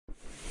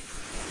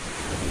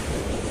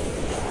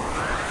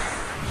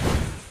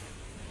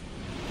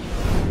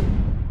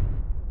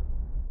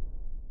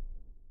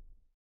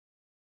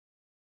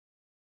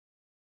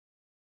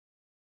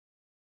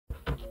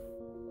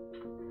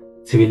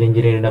Civil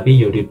engineering අපි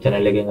YouTube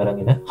channel එකෙන්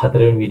අරගෙන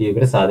හතරවෙනි වීඩියෝ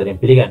එකට සාදරයෙන්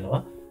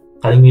පිළිගන්නවා.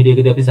 කලින් වීඩියෝ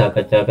එකේදී අපි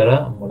සාකච්ඡා කරා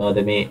මොනවද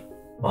මේ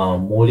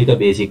මූලික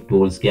බේසික්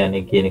tools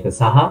කියන්නේ කියන එක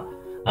සහ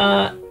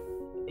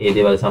ඒ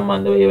දේවල්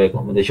සම්බන්ධව ඒවයි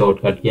කොහොමද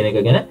shortcut කියන එක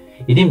ගැන.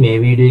 ඉතින් මේ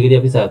වීඩියෝ එකේදී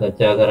අපි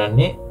සාකච්ඡා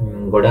කරන්නේ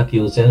ගොඩක්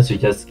use and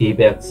switches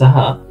කීපයක් සහ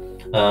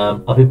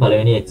අපි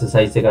පළවෙනි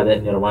exercise එක අද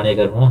නිර්මාණය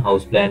කරනවා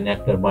house plan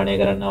එකක් නිර්මාණය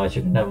කරන්න අවශ්‍ය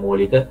කරන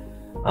මූලික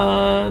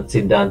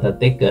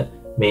සිද්ධාන්තත් එක්ක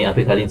මේ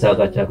අපි කලින්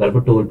සාකච්ඡා කරපු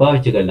ටූල්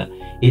පාවිච්චි කරලා.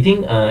 ඉතින්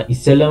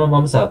ඉස්සෙල්ලම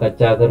මම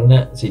සාකච්ඡා කරන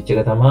ස්විච්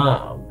එක තමයි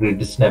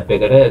grid snap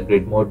එකට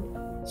grid mode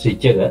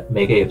ස්විච් එක.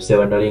 මේක F7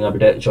 වලින්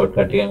අපිට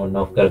shortcut එකෙන් on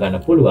off කරගන්න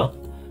පුළුවන්.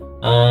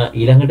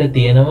 ඊළඟට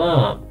තියෙනවා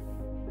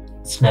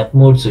snap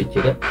mode switch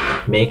එක.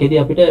 මේකෙදි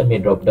අපිට මේ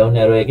drop down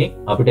arrow එකෙන්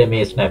අපිට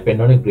මේ snap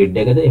වෙන්න ඕනේ grid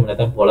එකද එහෙම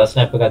නැත්නම් polar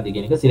snap එකක්ද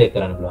කියන එක select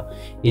කරන්න පුළුවන්.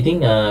 ඉතින්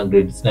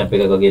grid snap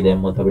එකක වගේ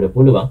දැම්මොත් අපිට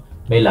පුළුවන්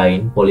මේ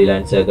line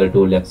polyline circle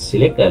tool එක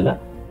select කරලා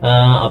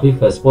අපි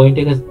first point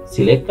එක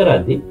select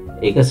කරද්දි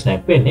ඒක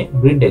snap වෙන්නේ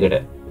grid එකට.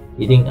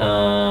 ඉතින්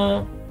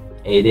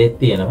ඒ දෙයක්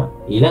තියෙනවා.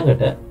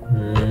 ඊළඟට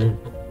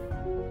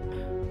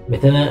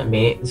මෙතන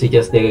මේ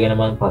switches දෙක ගැන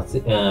මම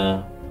පස්සේ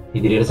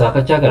ඉදිරියට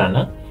සාකච්ඡා කරන්න.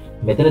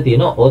 මෙතන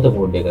තියෙනවා auto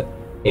mode එක.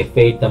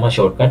 F8 තමයි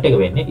shortcut එක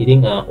වෙන්නේ. ඉතින්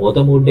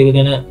auto mode එක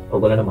ගැන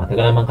ඔයගොල්ලන්ට මතක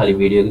නම් මම කලින්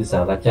වීඩියෝ එකේදී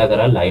සාකච්ඡා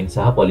කරා line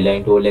සහ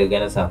polyline tool එක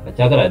ගැන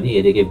සාකච්ඡා කරද්දී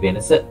ඒ දෙකේ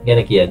වෙනස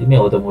ගැන කියද්දි මේ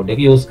auto mode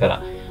එක use කරා.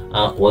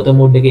 auto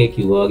mode එකේ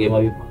කිව්වා වගේම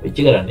අපි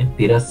පාවිච්චි කරන්නේ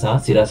තිරස් සහ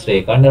සිරස්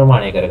රේඛා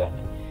නිර්මාණය කරගන්න.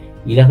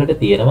 ඊළඟට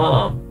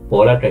තියෙනවා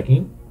polar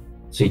tracking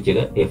switch එක.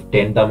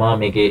 F10 තමයි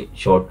මේකේ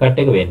shortcut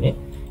එක වෙන්නේ.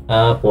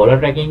 polar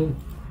tracking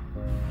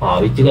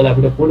පාවිච්චි කරලා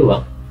අපිට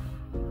පුළුවන්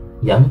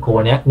යම්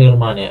කෝණයක්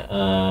නිර්මාණය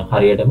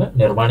හරියටම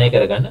නිර්මාණය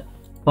කරගන්න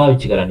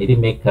පාවිච්චි කරන්න. ඉතින්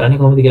මේක කරන්නේ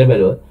කොහොමද කියලා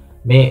බැලුවොත්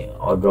මේ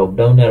drop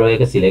down arrow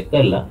එක select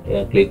කරලා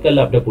click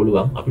කරලා අපිට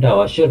පුළුවන් අපිට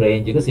අවශ්‍ය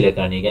range එක select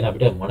කරන්න. ඒ කියන්නේ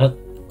අපිට මොන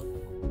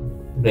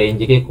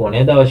range එකේ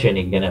කෝණයද අවශ්‍ය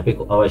වෙන්නේ. කියන්නේ අපි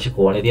අවශ්‍ය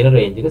කෝණේ තියෙන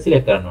range එක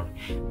select කරන්න ඕනේ.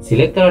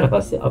 select කරාට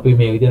පස්සේ අපි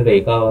මේ විදිහට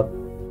රේඛාවක්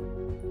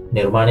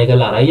නිර්මාණය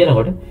කරලා අරන්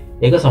යනකොට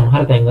ඒක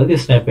සමහර තැන්වලදී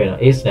snap වෙනවා.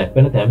 ඒ snap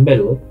වෙන තැන්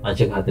බැලුවොත්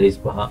අංශක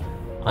 45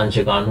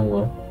 අංශක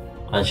 90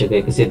 අංශක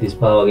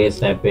 135 වගේ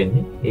snap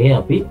වෙන්නේ. ඒ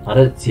අපි අර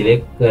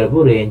select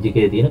කරපු range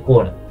එකේ තියෙන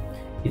කෝණ.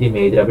 ඉතින්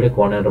මේ විදිහට අපිට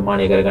කෝණ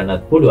නිර්මාණය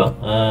කරගන්නත් පුළුවන්.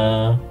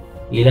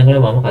 ඊළඟට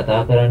මම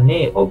කතා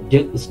කරන්නේ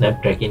object snap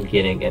tracking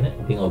කියන එක ගැන.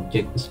 ඉතින්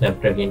object snap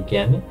tracking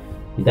කියන්නේ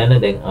ඉතින්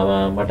දැන්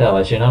මට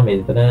අවශ්‍ය නම්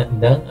මෙතන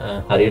ඉඳන්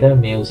හරියට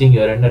මේ උසින්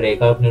ඉවර වෙන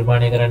රේඛාවක්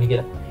නිර්මාණය කරන්න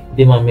කියලා.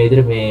 ඉතින් මම මේ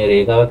විදිහට මේ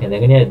රේඛාවක්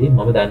ඇඳගෙන යද්දි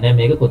මම දන්නේ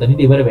මේක කොතනද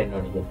ඉවර වෙන්න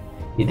ඕනේ කියලා.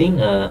 ඉතින්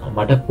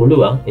මට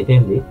පුළුවන්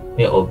එතෙන්දී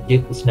මේ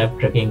object snap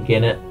tracking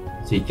කියන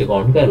switch එක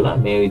on කරලා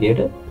මේ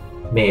විදිහට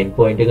මේ end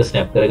point එක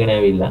snap කරගෙන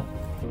ඇවිල්ලා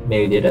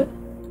මේ විදිහට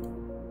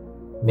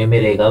මේ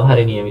රේඛාව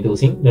හරිය නියමිත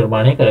උසින්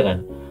නිර්මාණය කරගන්න.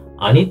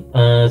 අනිත්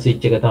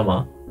switch එක තමයි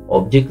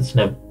object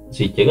snap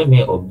switch එක.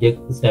 මේ object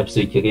snap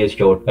switch එකේ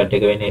shortcut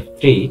එක වෙන්නේ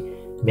F3.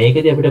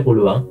 මේකදී අපිට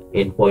පුළුවන්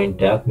end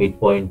point එකක්, mid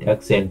point එකක්,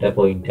 center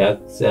point එකක්,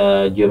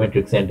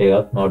 geometric center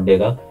එකක්, node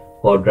එකක්,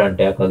 quadrant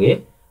එකක් වගේ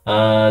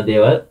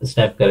දේවල්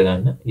snap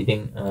කරගන්න. ඉතින්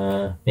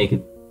මේක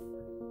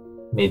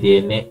මේ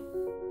තියෙන්නේ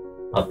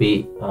අපි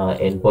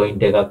end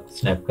point එකක්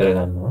snap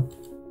කරගන්නවා.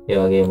 ඒ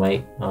වගේමයි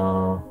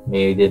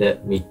මේ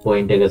විදිහට mid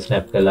point එක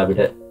snap කරලා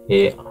අපිට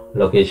ඒ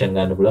location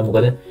ගන්න පුළුවන්.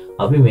 මොකද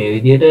අපි මේ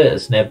විදිහට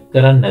snap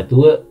කරන්නේ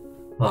නැතුව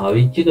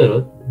පාවිච්චි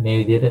කරොත් මේ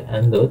විදිහට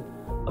ඇඳොත්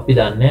අපි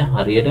දන්නේ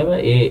හරියටම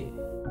ඒ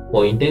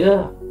point එක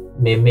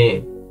මේ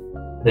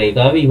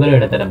රේඛාව ඉවර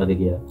වෙන තැනමද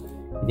කියලා.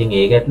 ඉතින්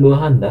ඒ ගැටලුව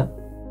හන්දා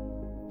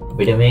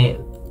අපිට මේ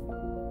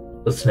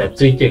snap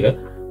switch එක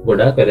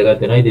ගොඩාක් වැදගත්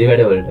වෙනවා ඉදිරි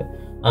වැඩවලට.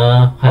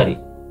 හරි.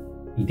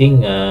 ඉතින්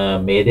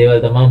මේ දේවල්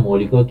තමයි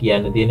මූලිකව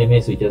කියන්න තියෙන්නේ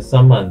මේ switches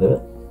සම්බන්ධව.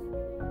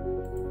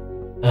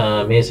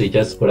 මේ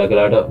switches ගොඩක්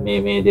වෙලාවට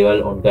මේ දේවල්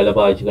on කරලා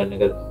පාවිච්චි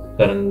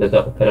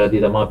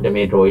කරද්දී තමයි අපිට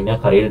මේ drawing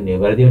එක හරියට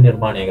නිවැරදිව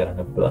නිර්මාණය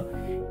කරන්න පුළුවන්.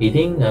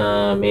 ඉතින්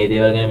මේ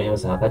දේවල් ගැන මෙහෙම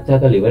සාකච්ඡා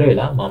කරලා ඉවර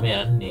වෙලා මම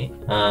යන්නේ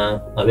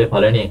අපේ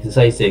පළවෙනි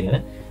exercise එක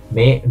ගැන.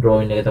 මේ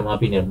drawing එක තමයි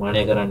අපි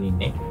නිර්මාණය කරන්න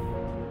ඉන්නේ.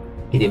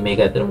 ඉතින් මේක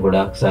ඇත්තටම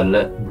ගොඩාක් සරල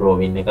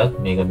drawing එකක්.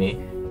 මේක මේ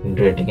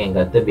ඉන්ටර්නෙට් එකෙන්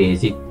ගත්ත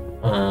basic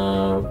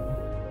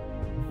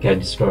CAD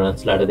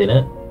students ලාට දෙන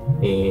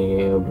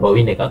මේ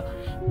drawing එකක්.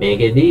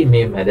 මේකෙදී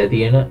මේ මැද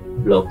තියෙන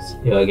blocks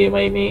ඒ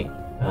වගේමයි මේ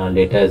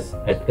letters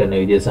add කරන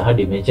විදිය සහ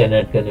dimension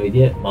add කරන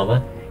විදිය මම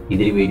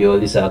ඉදිරි වීඩියෝ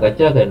වලදී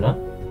සාකච්ඡා කරනවා.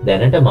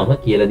 දැනට මම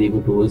කියලා දීපු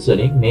tools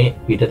වලින් මේ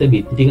පිටත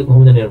බිත්ති ටික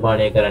කොහොමද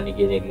නිර්මාණය කරන්න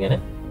කියන එක ගැන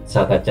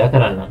සාකච්ඡා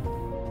කරන්න.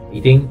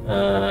 ඉතින්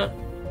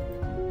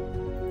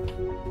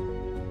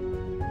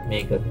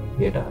මේක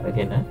විදියට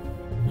අරගෙන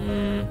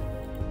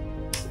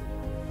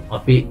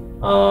අපි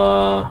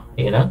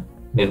එහෙනම්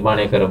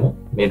නිර්මාණය කරමු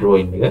මේ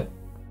drawing එක.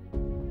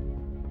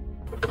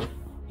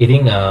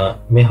 ඉතින්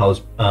මේ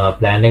house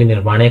plan එක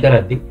නිර්මාණය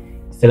කරද්දී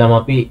ඉස්සෙල්ලාම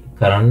අපි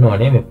කරන්න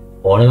ඕනේ මේ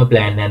ඕනම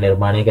plan එක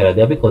නිර්මාණය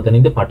කරද්දී අපි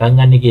කොතනින්ද පටන්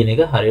ගන්න කියන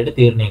එක හරියට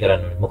තීරණය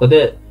කරන්න ඕනේ. මොකද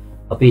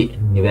අපි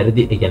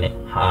නිවැරදි ඒ කියන්නේ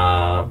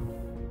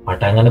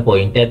පටන් ගන්න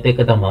point එකත්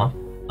එක්ක තමයි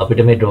අපිට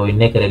මේ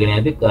ඩ්‍රොයින් එක කරගෙන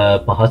යද්දි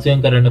පහසුවෙන්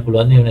කරන්න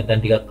පුළුවන් එහෙම නැත්නම්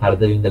ටිකක්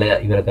කරදර විඳලා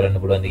ඉවර කරන්න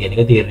පුළුවන්ද කියන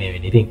එක තීරණය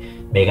වෙන්නේ. ඉතින්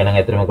මේක නම්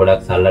ඇත්තටම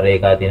ගොඩක් සරල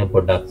රේඛා තියෙන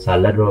පොඩ්ඩක්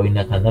සරල ඩ්‍රොයින්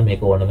එකක් හන්ද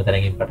මේක ඕනම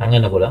තැනකින් පටන්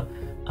ගන්න පුළුවන්.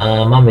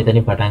 මම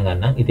මෙතනින් පටන්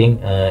ගන්නම්. ඉතින්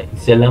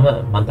ඉස්සෙල්ලාම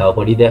මම තව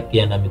පොඩි දෙයක්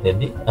කියන්නම්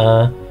මෙතෙන්දි.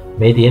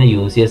 මේ තියෙන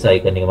UCS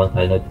icon එක මම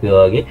කලිනුත්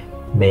කිව්වා වගේ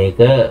මේක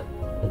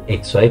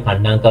XY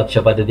කණ්ඩාංක අක්ෂ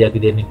පද්ධතියක්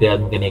විදිහට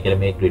ක්‍රියාත්මක වෙන එක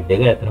මේ grid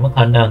එක ඇත්තටම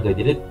කණ්ඩාංක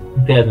විදිහට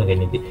ක්‍රියාත්මක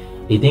වෙන්නේ.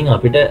 ඉතින්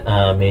අපිට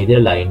මේ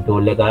විදිහට line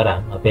tool එක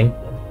අරන් අපෙන්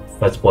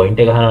first point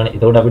එක ගන්නවානේ.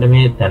 එතකොට අපිට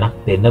මේ තැනක්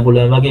දෙන්න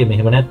පුළුවන් වගේ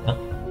මෙහෙම නැත්නම්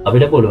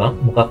අපිට පුළුවන්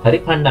මොකක් හරි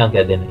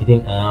කණ්ඩාංකයක් දෙන්න. ඉතින්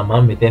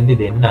මම මෙතෙන්දි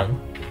දෙන්නම්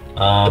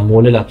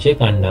මූල ලක්ෂ්‍ය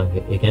කණ්ඩාංකය.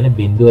 ඒ කියන්නේ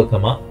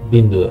බිඳුවකම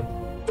බිඳුව.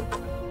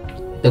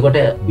 එතකොට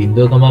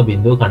බිඳුවකම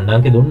බිඳුව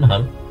කණ්ඩාංකය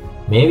දුන්නාම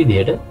මේ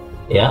විදිහට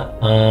එයා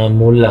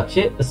මූල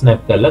ලක්ෂ්‍ය ස්නැප්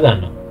කරලා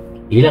ගන්නවා.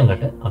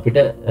 ඊළඟට අපිට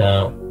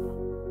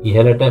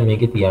ඉහළට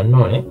මේක තියන්න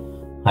ඕනේ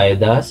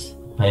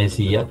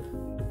 6600ක්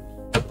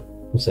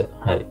උස.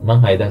 හරි මම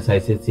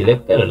 6600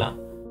 සිලෙක්ට් කරලා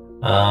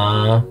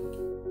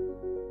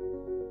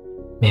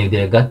මේ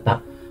විදිහට ගත්තා.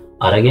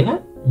 අරගෙන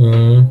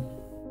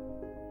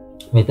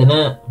මෙතන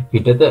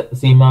පිටත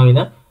සීමාව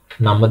විනා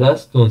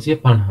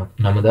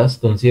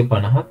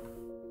 9350ක්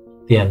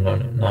තියන්න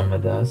ඕනේ.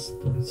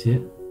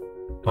 9350.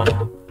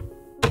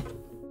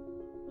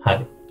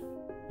 හරි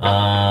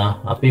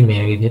අපි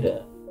මේ විදිහට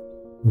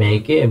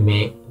මේකේ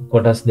මේ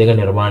කොටස් දෙක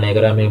නිර්මාණය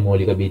කරා මේ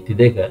මූලික බිත්ති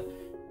දෙක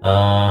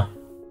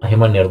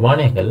එහෙම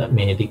නිර්මාණය කළා.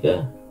 මේ ටික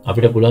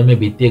අපිට පුළුවන්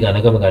මේ බිත්තිය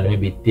ඝනකම ගන්න.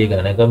 මේ බිත්තිය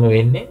ඝනකම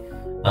වෙන්නේ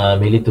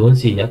මිලි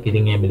 300ක්.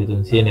 ඉතින් මේ මිලි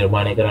 300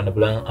 නිර්මාණය කරන්න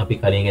පුළුවන් අපි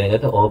කලින් ඉගෙන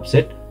ගත්ත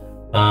offset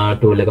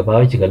tool එක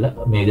පාවිච්චි කරලා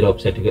මේ විදිහට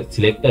offset එක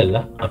select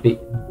කරලා අපි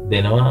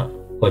දෙනවා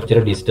කොච්චර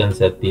distance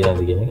එකක්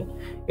තියෙනවද කියන එක.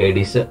 ඒ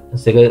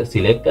distance එක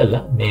select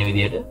කරලා මේ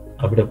විදිහට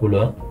අපිට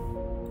පුළුවන්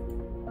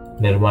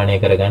නිර්මාණය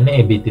කරගන්න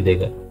මේ බිත්ති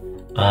දෙක.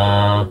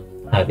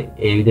 හරි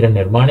ඒ විදිහට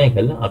නිර්මාණය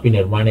කළා අපි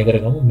නිර්මාණය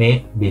කරගමු මේ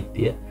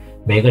බිත්තිය.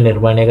 මේක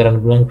නිර්මාණය කරන්න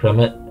පුළුවන් ක්‍රම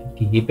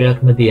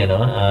කිහිපයක්ම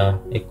තියෙනවා.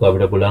 එක්ක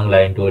අපිට පුළුවන්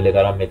line tool එක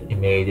අරන් මෙතන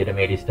මේ විදිහට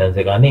මේ distance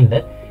එක අනින්න.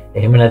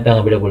 එහෙම නැත්නම්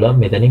අපිට පුළුවන්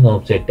මෙතනින්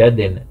offset එකක්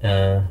දෙන්න.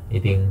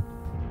 ඉතින්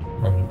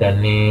මම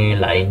හිතන්නේ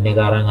line එක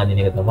අරන් අදින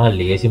එක තමයි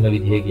ලේසිම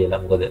විදිහ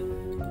කියලා. මොකද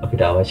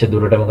අපිට අවශ්‍ය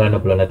දුරටම ගන්න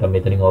පුළුවන්. නැත්නම්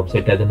මෙතනින්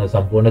offset එක දෙන්න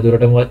සම්පූර්ණ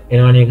දුරටම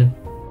එනවනේ ඒක.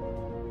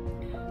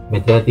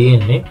 මෙතන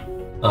තියෙන්නේ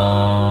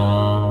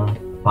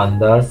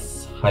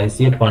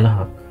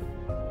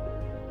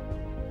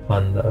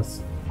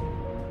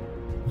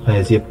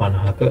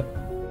 5650ක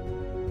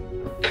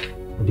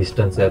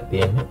distance එකක්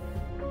තියෙන්නේ.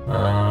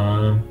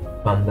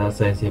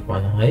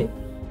 5650යි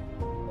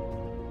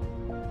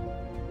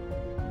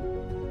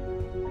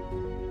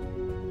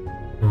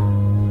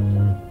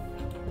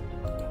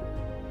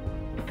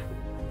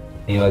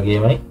ඒ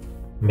වගේමයි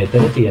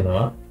මෙතන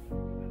තියෙනවා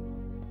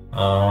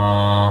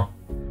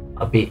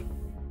අපි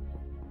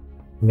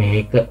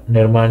මේක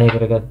නිර්මාණය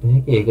කරගත්ත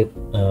හැකි. ඒක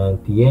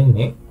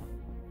තියෙන්නේ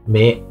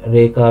මේ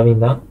රේඛාවෙන්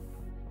ඉඳන්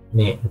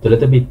මේ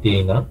ඇතුළත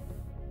බිත්තියේ ඉඳන්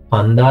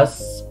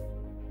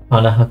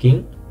 5000කින්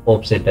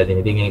offset එකක් දෙන.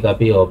 ඉතින් ඒක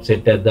අපි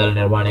offset එකක් දාලා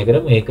නිර්මාණය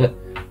කරමු. ඒක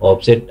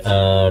offset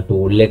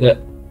tool එක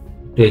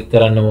ක්ලික්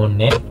කරන්න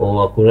ඕනේ. O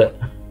අකුර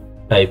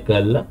type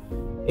කරලා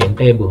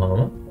enter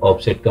එබුවාම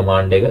offset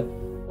command එක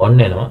on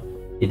වෙනවා.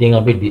 ඉතින්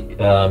අපි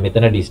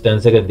මෙතන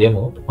distance එක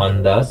දෙමු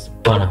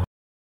 5050.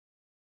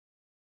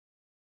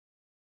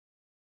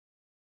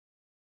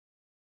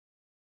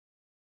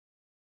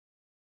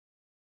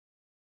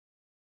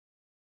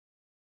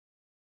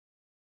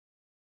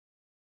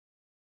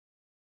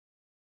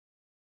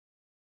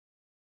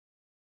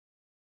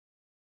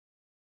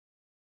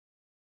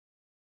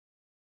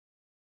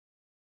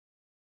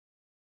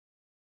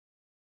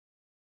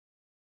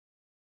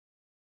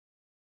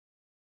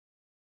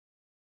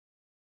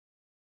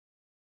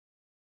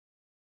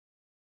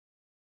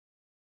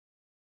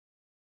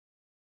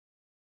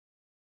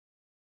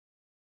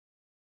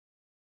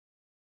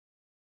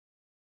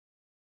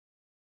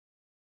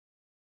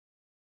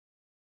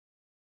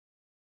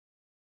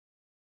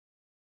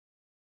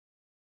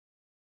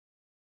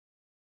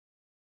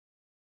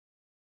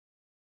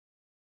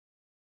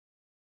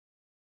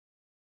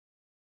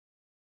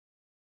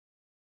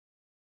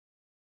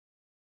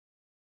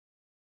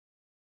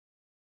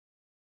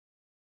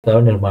 තව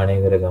නිර්මාණය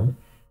කරගමු.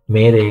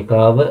 මේ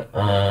රේඛාව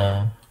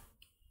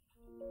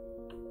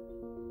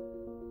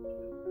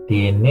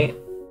තියෙන්නේ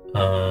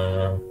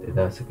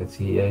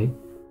 2100යි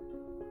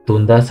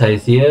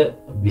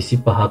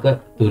 3625ක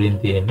තුරින්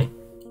තියෙන්නේ.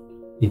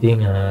 ඉතින්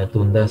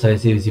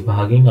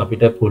 3625කින්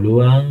අපිට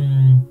පුළුවන්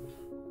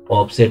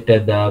offset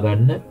එක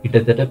දාගන්න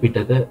පිටතට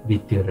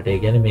බිත්ති වලට. ඒ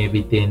කියන්නේ මේ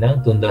බිත්තියේ ඉඳන්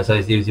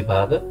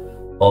 3625ක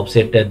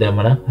offset එක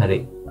දැම්මනම් හරි.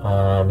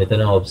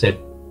 මෙතන offset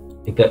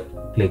එක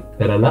ක්ලික්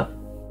කරලා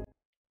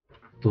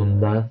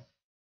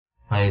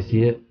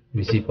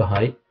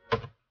 3625යි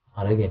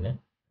අරගෙන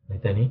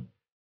මෙතනින්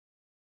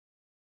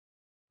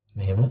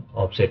මෙහෙම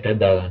offset එකක්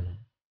දාගන්න.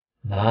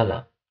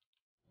 දාලා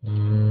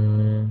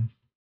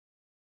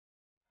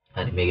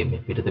හරි මේකේ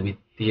මේ පිටත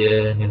බිත්තිය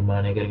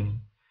නිර්මාණය කරගෙන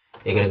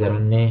ඒකට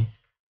කරන්නේ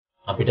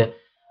අපිට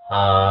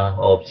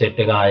ඔෆ්සෙට්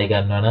එක ආයෙ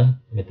ගන්නවා නම්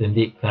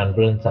මෙතෙන්දී කරන්න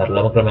පුළුවන්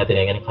සරලම ක්‍රමය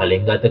තියෙනවා. ඒ කියන්නේ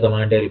කලින් ගත්ත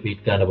කමාන්ඩ් එක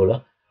රිපීට් කරන්න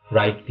පුළුවන්.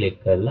 right click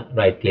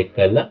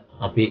කරලා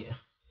අපි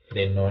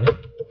දෙන්න ඕනේ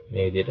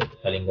මේ විදිහට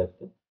කලින් ගත්ත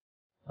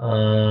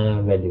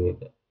value එක.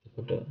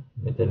 ඒකට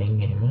මෙතනින්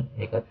එහෙම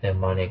ඒකත්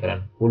නිර්මාණය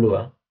කරන්න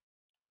පුළුවන්.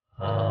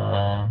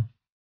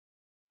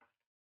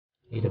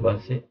 ඊට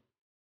පස්සේ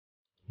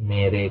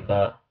මේ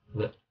රේඛාව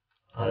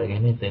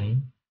අරගෙන එතනින්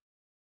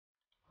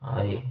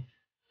ආයෙ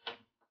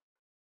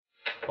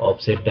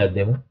offset එකක්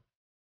දෙමු.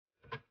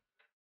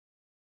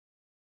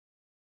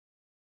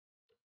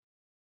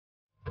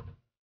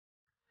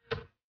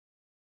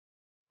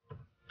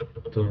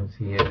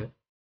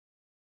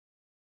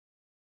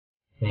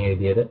 මේ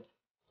විදිහට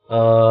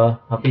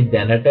අපි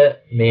දැනට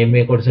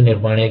මේ කොටස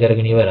නිර්මාණය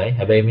කරගෙන ඉවරයි.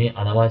 හැබැයි මේ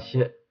අනවශ්‍ය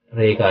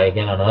රේඛා, ඒ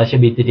කියන්නේ අනවශ්‍ය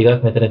බිත්ති ටිකක්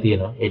මෙතන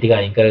තියෙනවා. ඒ ටික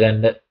අයින්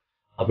කරගන්න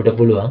අපිට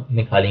පුළුවන්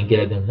මේ කලින්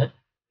කියලා දුන්න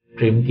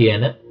trim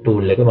කියන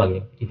tool එක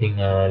මගින්. ඉතින්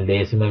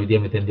ලේසිම විදිය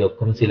මෙතෙන්දී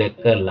ඔක්කොම select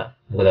කරලා,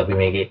 මොකද අපි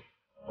මේකේ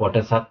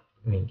කොටසක්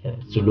මේ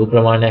කියන්නේ සුළු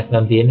ප්‍රමාණයක්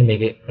නම් තියෙන්නේ,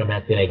 මේකේ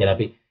ක්‍රමයක් තියෙනවා. ඒ කියන්නේ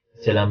අපි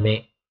ඉස්සෙල්ලා මේ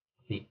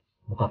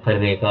මොකක් හරි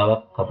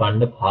රේඛාවක්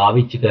කපන්න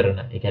පාවිච්චි කරන,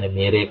 ඒ කියන්නේ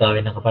මේ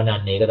රේඛාවෙන් කපන්න,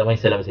 අන්න ඒක තමයි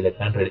ඉස්සෙල්ලාම select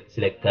කරන්න.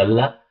 select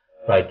කරලා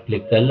right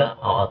click කරලා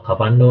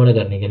කපන්න ඕන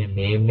කරන. ඒ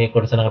කියන්නේ මේ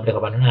කොටස නම් අපිට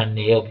කපන්න ඕන. අන්න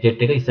ඒ object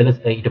එක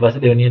ඉස්සෙල්ලා ඊට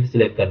පස්සේ දෙවෙනියට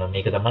select කරනවා.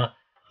 මේක තමයි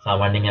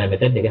සාමාන්‍යයෙන් යන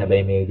method එක.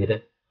 හැබැයි මේ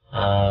විදිහට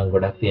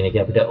ගොඩක් තියෙන එක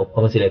අපිට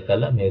ඔක්කොම select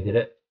කරලා මේ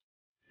විදිහට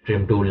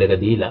trim tool එක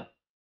දීලා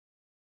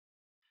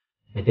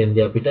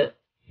මෙතෙන්දී අපිට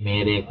මේ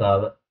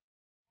රේඛාව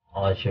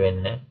අවශ්‍ය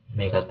වෙන්නේ,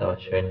 මේකත්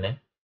අවශ්‍ය වෙන්නේ,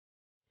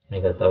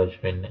 මේකත් අවශ්‍ය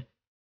වෙන්නේ,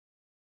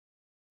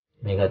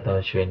 මේකත්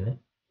අවශ්‍ය වෙන්නේ.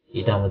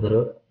 ඊට අමතරව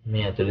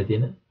මේ ඇතුලේ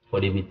තියෙන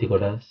පොඩි බිත්ති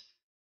කොටස්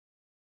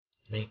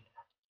මේ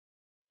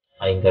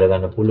අයින්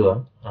කරගන්න පුළුවන්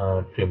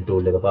trim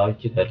tool එක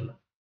පාවිච්චි කරලා.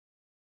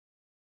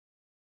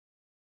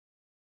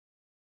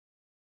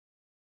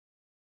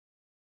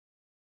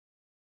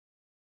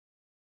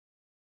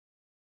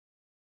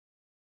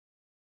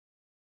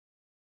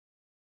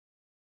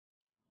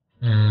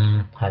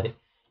 හරි.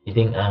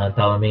 ඉතින්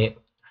තව මේ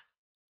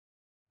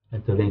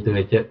ඇතුලේ ඉතුරු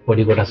වෙච්ච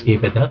පොඩි කොටස්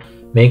කීපයක් තියෙනවා.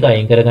 මේක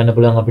අයින් කරගන්න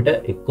පුළුවන් අපිට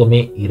එක්ක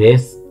මේ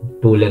erase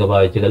tool එක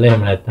පාවිච්චි කරලා,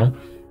 එහෙම නැත්නම්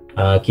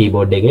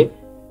keyboard එකේ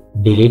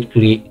delete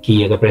key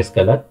එක press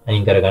කරලා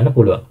අයින් කරගන්න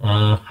පුළුවන්.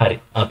 හරි.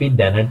 අපි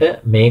දැනට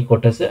මේ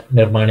කොටස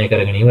නිර්මාණය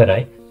කරගෙන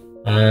ඉවරයි.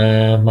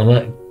 මම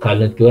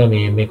කලින් කිව්වා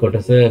මේ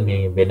කොටස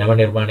මේ වෙනම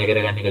නිර්මාණය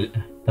කරගන්න එක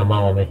තමයි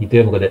මම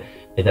හිතුවේ. මොකද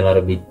එතන අර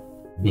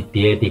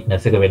බිත්තියේ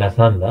thickness එක වෙනස්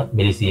හන්දා,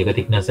 මිලි 100ක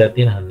thickness එකක්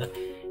තියෙන හන්දා.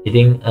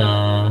 ඉතින්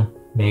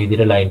මේ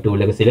විදිහට line tool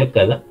එක select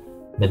කරලා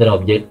මෙතන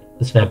object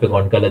snap එක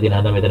on කරලා තියෙන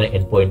හන්දා මෙතන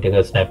end point එක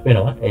snap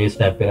වෙනවා. ඒ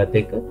snap එකත්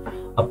එක්ක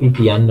අපි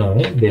කියන්න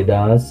ඕනේ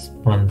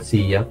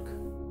 2500ක්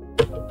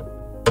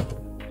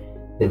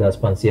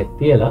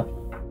තියලා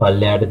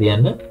පල්ලෙහාට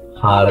තියන්න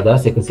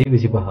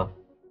 4125ක්.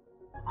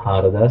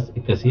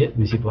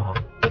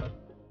 4125.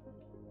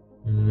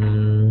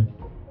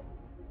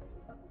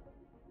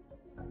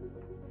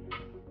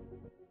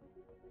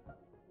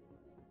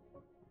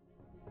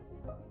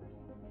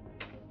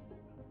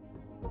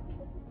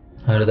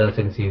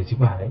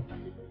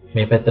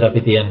 මේ පැත්තට අපි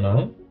තියන්න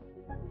ඕනේ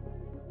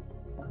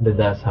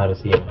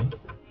 2400යි.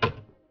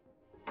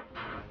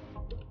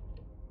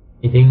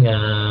 ඉතින්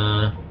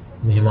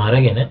මෙහෙම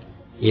අරගෙන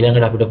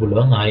ඊළඟට අපිට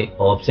පුළුවන් ආයි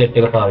offset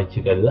එක පාවිච්චි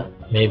කරලා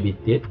මේ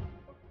බිත්තියේ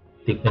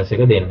thickness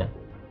එක දෙන්න.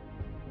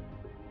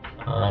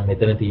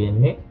 මෙතන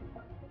තියෙන්නේ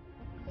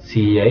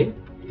 100යි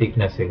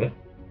thickness එක.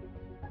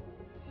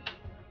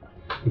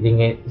 ඉතින්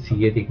ඒ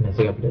 100 thickness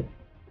එක අපිට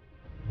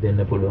දෙන්න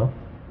පුළුවන්.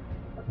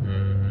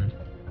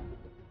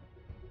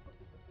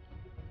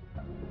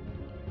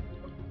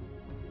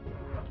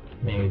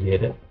 මේ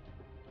විදිහට.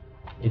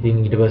 ඉතින්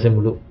ඊට පස්සේ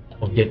මුළු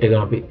ඔබ්ජෙක්ට්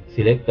එකම අපි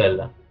සිලෙක්ට්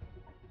කරලා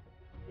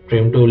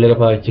trim tool එක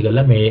පාවිච්චි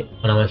කරලා මේ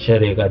අනවශ්‍ය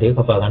රේඛා ටික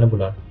කපා ගන්න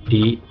පුළුවන්.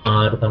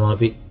 TR තමයි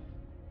අපි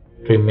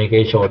trim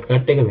එකේ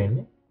shortcut එක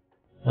වෙන්නේ.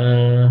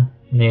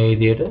 මේ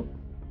විදිහට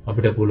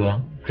අපිට පුළුවන්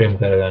trim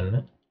කරගන්න.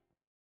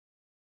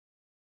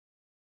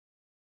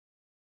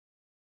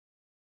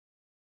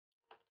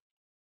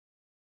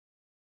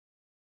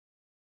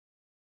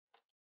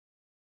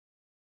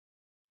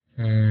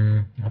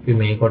 අපි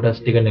මේ කොටස්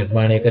ටික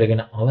නිර්මාණය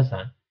කරගෙන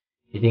අවසන්.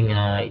 ඉතින්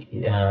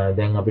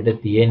දැන් අපිට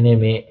තියෙන්නේ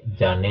මේ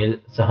ජනෙල්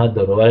සහ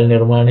දොරවල්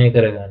නිර්මාණය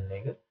කරගන්න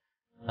එක.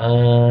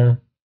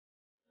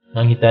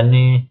 මම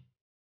හිතන්නේ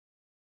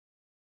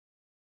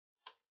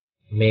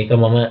මේක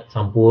මම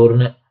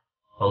සම්පූර්ණ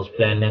house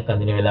plan එකක්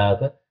අඳින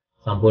වෙලාවක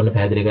සම්පූර්ණ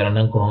පැහැදිලි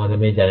කරන්නම් කොහොමද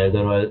මේ ජනෙල්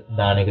දොරවල්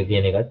දාන එක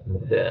කියන එකත්.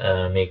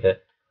 මේක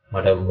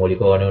මට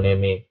මූලිකව වුණේ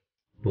මේ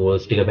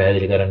tools ටික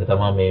පැහැදිලි කරන්න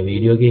තමයි මේ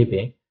වීඩියෝ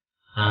එකේ.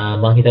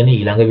 මම හිතන්නේ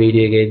ඊළඟ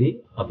වීඩියෝ එකේදී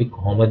අපි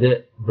කොහොමද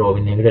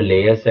drawing එකට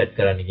layers add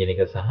කරන්න කියන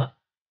එක සහ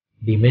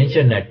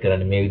dimension add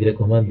කරන්න, මේ විදිහට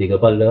කොහොමද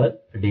දිගපළලවල්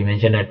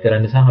dimension add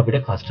කරන්න සහ අපිට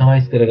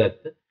customize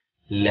කරගත්ත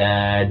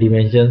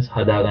dimensions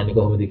හදාගන්නේ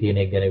කොහොමද කියන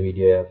එක ගැන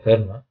වීඩියෝ එකක්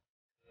කරනවා.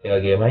 ඒ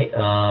වගේමයි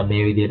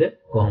මේ විදිහට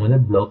කොහොමද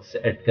blocks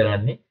add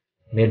කරන්නේ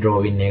මේ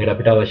drawing එකට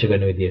අපිට අවශ්‍ය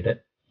කරන විදිහට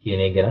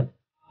කියන එක ගැන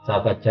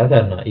සාකච්ඡා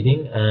කරනවා. ඉතින්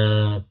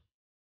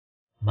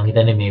මම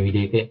හිතන්නේ මේ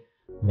වීඩියෝ එකේ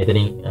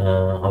මෙතනින්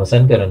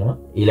අවසන් කරනවා.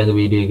 ඊළඟ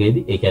වීඩියෝ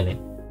එකේදී ඒ කියන්නේ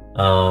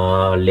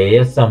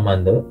ලේයර්ස්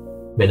සම්බන්ධව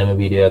වෙනම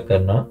වීඩියෝ එකක්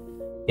කරනවා.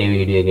 ඒ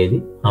වීඩියෝ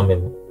එකේදී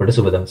හම්බෙමු. ඔබට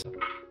සුබ දවසක්.